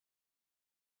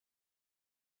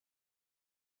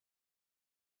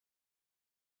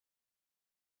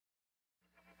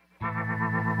Hey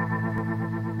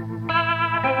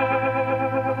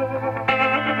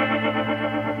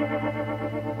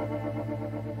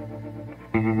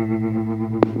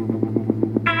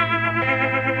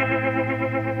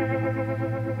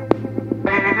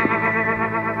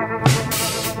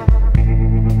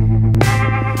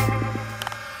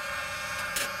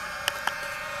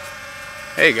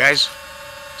guys,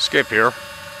 Skip here.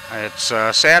 It's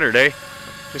Saturday,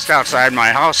 just outside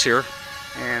my house here,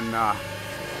 and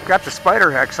got the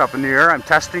Spider Hex up in the air. I'm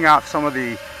testing out some of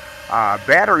the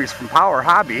batteries from Power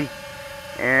Hobby,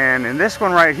 and in this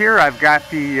one right here I've got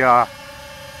the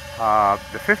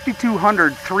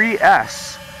 5200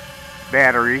 3S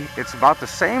battery. It's about the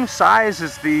same size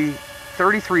as the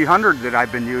 3300 that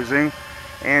I've been using,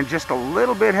 and just a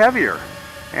little bit heavier.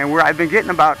 And I've been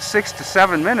getting about 6 to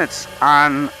 7 minutes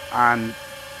on that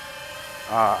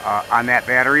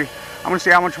battery. I'm going to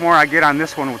see how much more I get on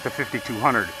this one with the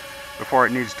 5200 before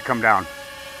it needs to come down.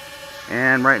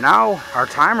 And right now our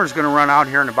timer is going to run out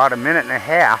here in about 1.5 minutes,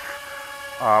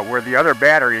 where the other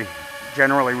battery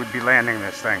generally would be landing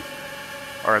this thing,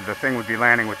 or the thing would be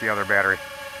landing with the other battery.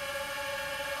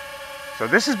 So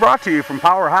this is brought to you from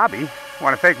Power Hobby. I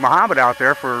want to thank Muhammad out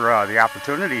there for the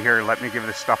opportunity here to let me give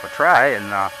this stuff a try.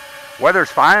 And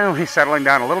weather's finally settling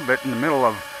down a little bit in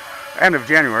the end of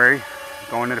January,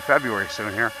 going into February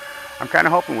soon here. I'm kind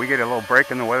of hoping we get a little break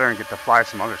in the weather and get to fly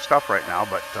some other stuff right now.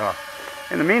 But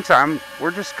in the meantime, we're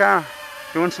just kind of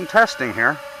doing some testing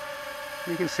here.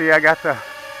 You can see I got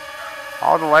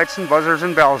all the lights and buzzers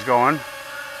and bells going,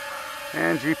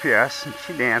 and GPS, and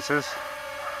she dances.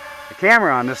 The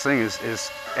camera on this thing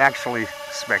is actually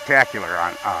spectacular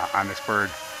on this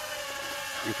bird.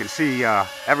 You can see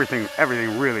everything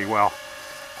really well.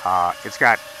 It's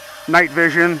got night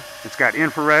vision, it's got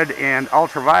infrared and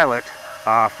ultraviolet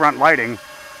front lighting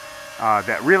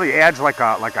that really adds like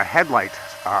a headlight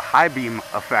high beam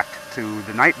effect to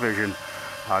the night vision.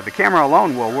 The camera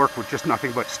alone will work with just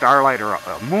nothing but starlight or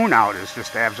a moon out. Is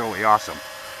just absolutely awesome.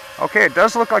 Okay, it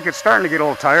does look like it's starting to get a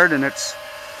little tired, and it's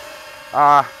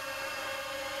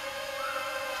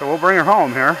so we'll bring her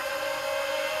home here.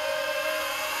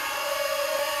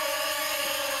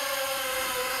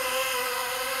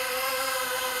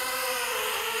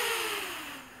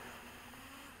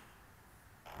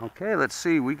 Okay, let's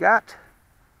see. We got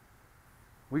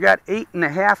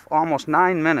 8.5, almost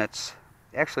 9 minutes.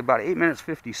 Actually, about 8 minutes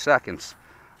 50 seconds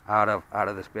out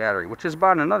of this battery, which is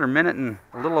about another minute and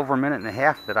a little over 1.5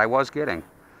 minutes that I was getting.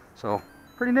 So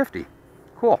pretty nifty.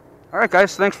 Cool. All right,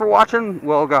 guys. Thanks for watching.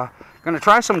 We'll going to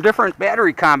try some different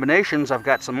battery combinations. I've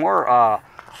got some more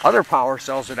other power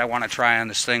cells that I want to try on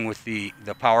this thing with the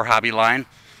Power Hobby line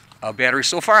batteries.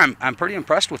 So far, I'm pretty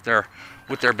impressed with their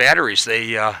batteries.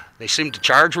 They seem to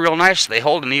charge real nice. They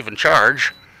hold an even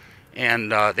charge,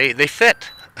 and they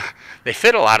fit. They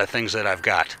fit a lot of things that I've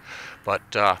got. But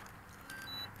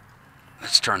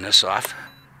let's turn this off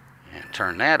and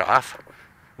turn that off.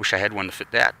 Wish I had one to fit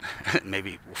that.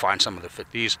 Maybe we'll find some that fit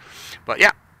these. But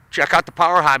yeah, check out the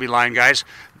Power Hobby line, guys.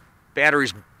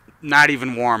 Battery's not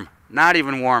even warm. Not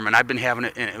even warm, and I've been having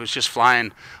it, and it was just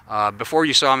flying. Before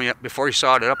you saw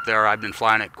it up there, I've been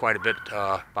flying it quite a bit,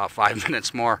 about 5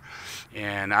 minutes more,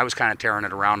 and I was kind of tearing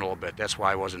it around a little bit. That's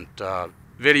why I wasn't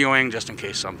videoing, just in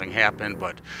case something happened.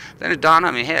 But then it dawned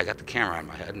on me, hey, I got the camera on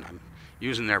my head, and I'm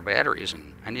using their batteries,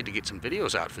 and I need to get some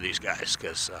videos out for these guys,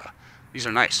 because these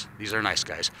are nice. These are nice,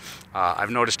 guys. I've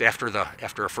noticed after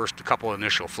a first couple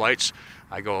initial flights,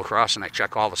 I go across and I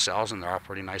check all the cells, and they're all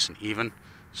pretty nice and even.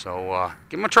 So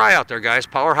give them a try out there, guys.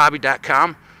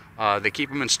 PowerHobby.com. They keep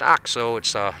them in stock, so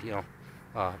it's to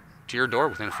your door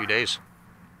within a few days.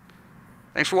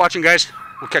 Thanks for watching, guys.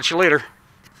 We'll catch you later.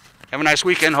 Have a nice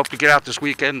weekend. Hope to get out this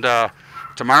weekend.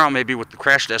 Tomorrow, maybe with the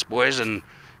Crash Test boys, and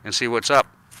see what's up.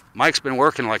 Mike's been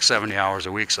working like 70 hours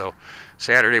a week, so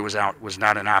Saturday was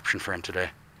not an option for him today.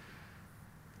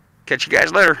 Catch you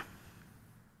guys later.